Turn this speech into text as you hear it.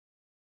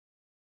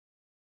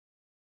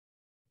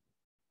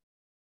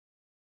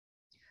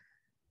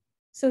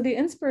So the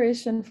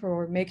inspiration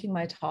for making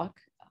my talk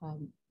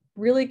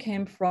really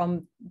came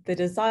from the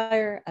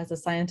desire as a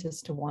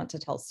scientist to want to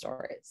tell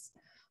stories.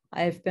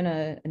 I've been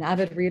an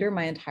avid reader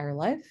my entire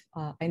life.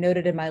 I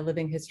noted in my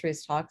Living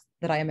Histories talks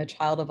that I am a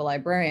child of a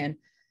librarian,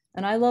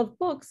 and I love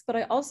books, but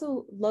I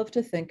also love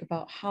to think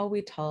about how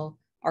we tell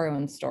our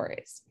own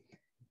stories.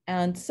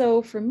 And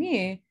so for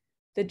me,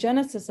 the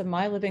genesis of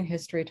my living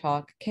history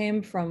talk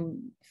came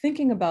from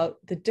thinking about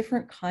the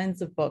different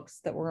kinds of books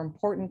that were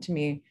important to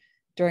me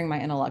during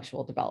my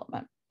intellectual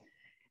development.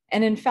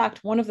 And in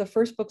fact, one of the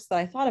first books that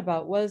I thought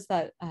about was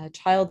that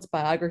child's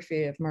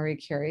biography of Marie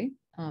Curie.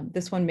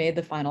 This one made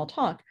the final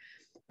talk,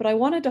 but I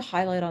wanted to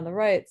highlight on the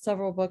right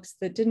several books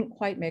that didn't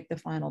quite make the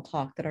final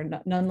talk that are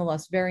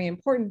nonetheless very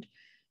important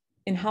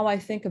in how I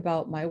think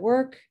about my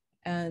work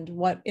and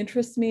what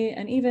interests me,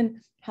 and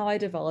even how I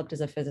developed as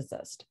a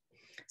physicist.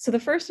 So the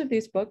first of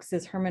these books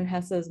is Hermann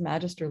Hesse's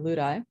Magister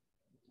Ludi.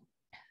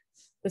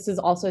 This is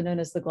also known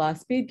as The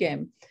Glass Bead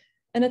Game.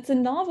 And it's a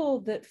novel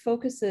that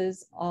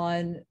focuses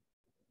on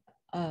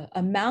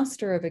a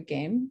master of a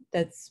game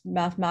that's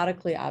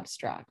mathematically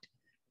abstract.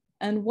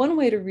 And one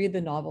way to read the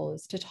novel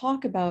is to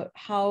talk about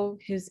how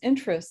his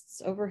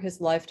interests over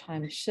his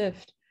lifetime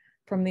shift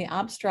from the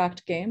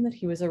abstract game that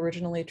he was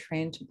originally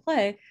trained to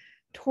play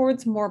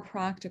towards more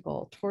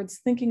practical, towards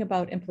thinking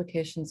about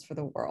implications for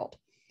the world.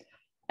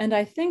 And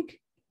I think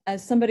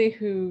as somebody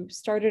who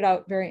started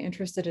out very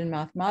interested in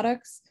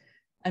mathematics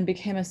and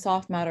became a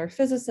soft matter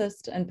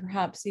physicist, and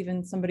perhaps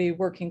even somebody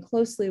working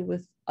closely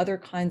with other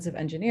kinds of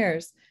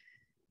engineers,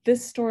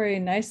 this story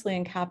nicely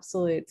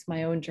encapsulates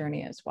my own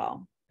journey as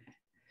well.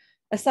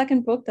 A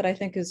second book that I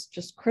think is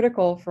just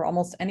critical for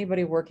almost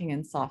anybody working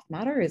in soft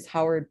matter is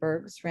Howard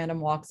Berg's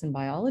Random Walks in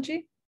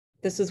Biology.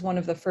 This is one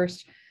of the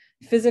first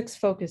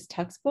physics-focused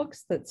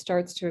textbooks that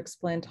starts to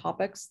explain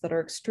topics that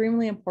are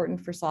extremely important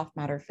for soft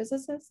matter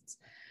physicists,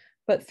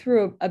 but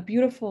through a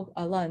beautiful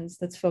lens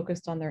that's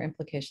focused on their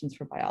implications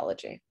for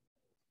biology.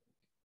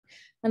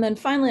 And then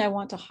finally, I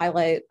want to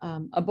highlight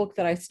a book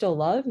that I still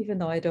love, even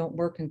though I don't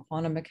work in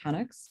quantum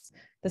mechanics.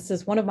 This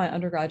is one of my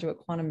undergraduate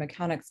quantum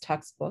mechanics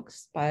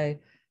textbooks by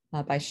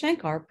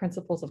Shankar,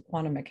 Principles of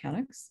Quantum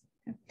Mechanics.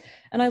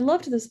 And I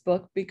loved this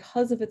book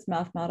because of its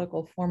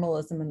mathematical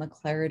formalism and the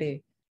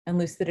clarity and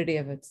lucidity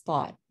of its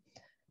thought.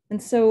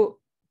 And so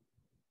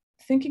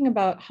thinking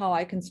about how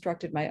I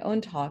constructed my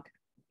own talk,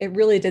 it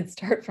really did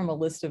start from a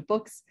list of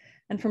books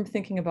and from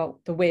thinking about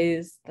the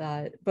ways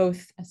that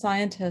both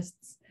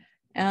scientists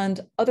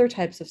and other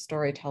types of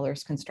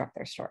storytellers construct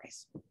their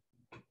stories.